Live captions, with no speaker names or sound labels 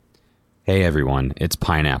Hey everyone, it's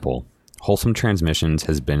Pineapple. Wholesome Transmissions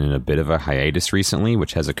has been in a bit of a hiatus recently,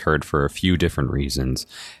 which has occurred for a few different reasons.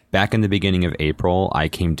 Back in the beginning of April, I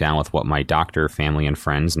came down with what my doctor, family, and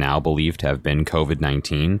friends now believe to have been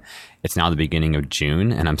COVID-19. It's now the beginning of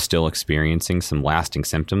June, and I'm still experiencing some lasting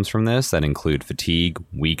symptoms from this that include fatigue,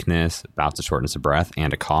 weakness, bouts of shortness of breath,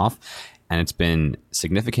 and a cough. And it's been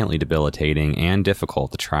significantly debilitating and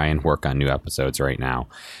difficult to try and work on new episodes right now.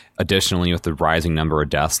 Additionally, with the rising number of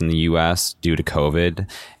deaths in the U.S. due to COVID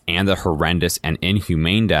and the horrendous and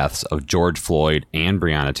inhumane deaths of George Floyd and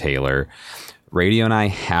Breonna Taylor, Radio and I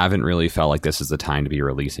haven't really felt like this is the time to be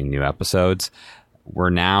releasing new episodes.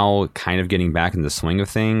 We're now kind of getting back in the swing of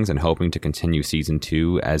things and hoping to continue season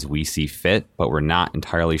 2 as we see fit, but we're not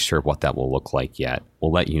entirely sure what that will look like yet.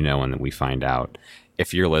 We'll let you know when we find out.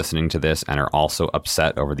 If you're listening to this and are also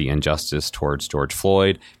upset over the injustice towards George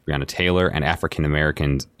Floyd, Breonna Taylor, and African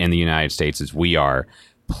Americans in the United States as we are,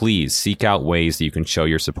 please seek out ways that you can show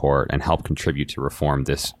your support and help contribute to reform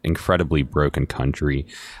this incredibly broken country.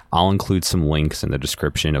 I'll include some links in the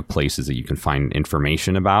description of places that you can find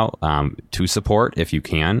information about to support if you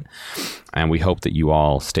can. And we hope that you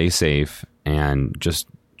all stay safe and just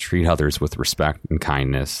treat others with respect and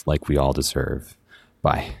kindness like we all deserve.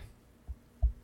 Bye.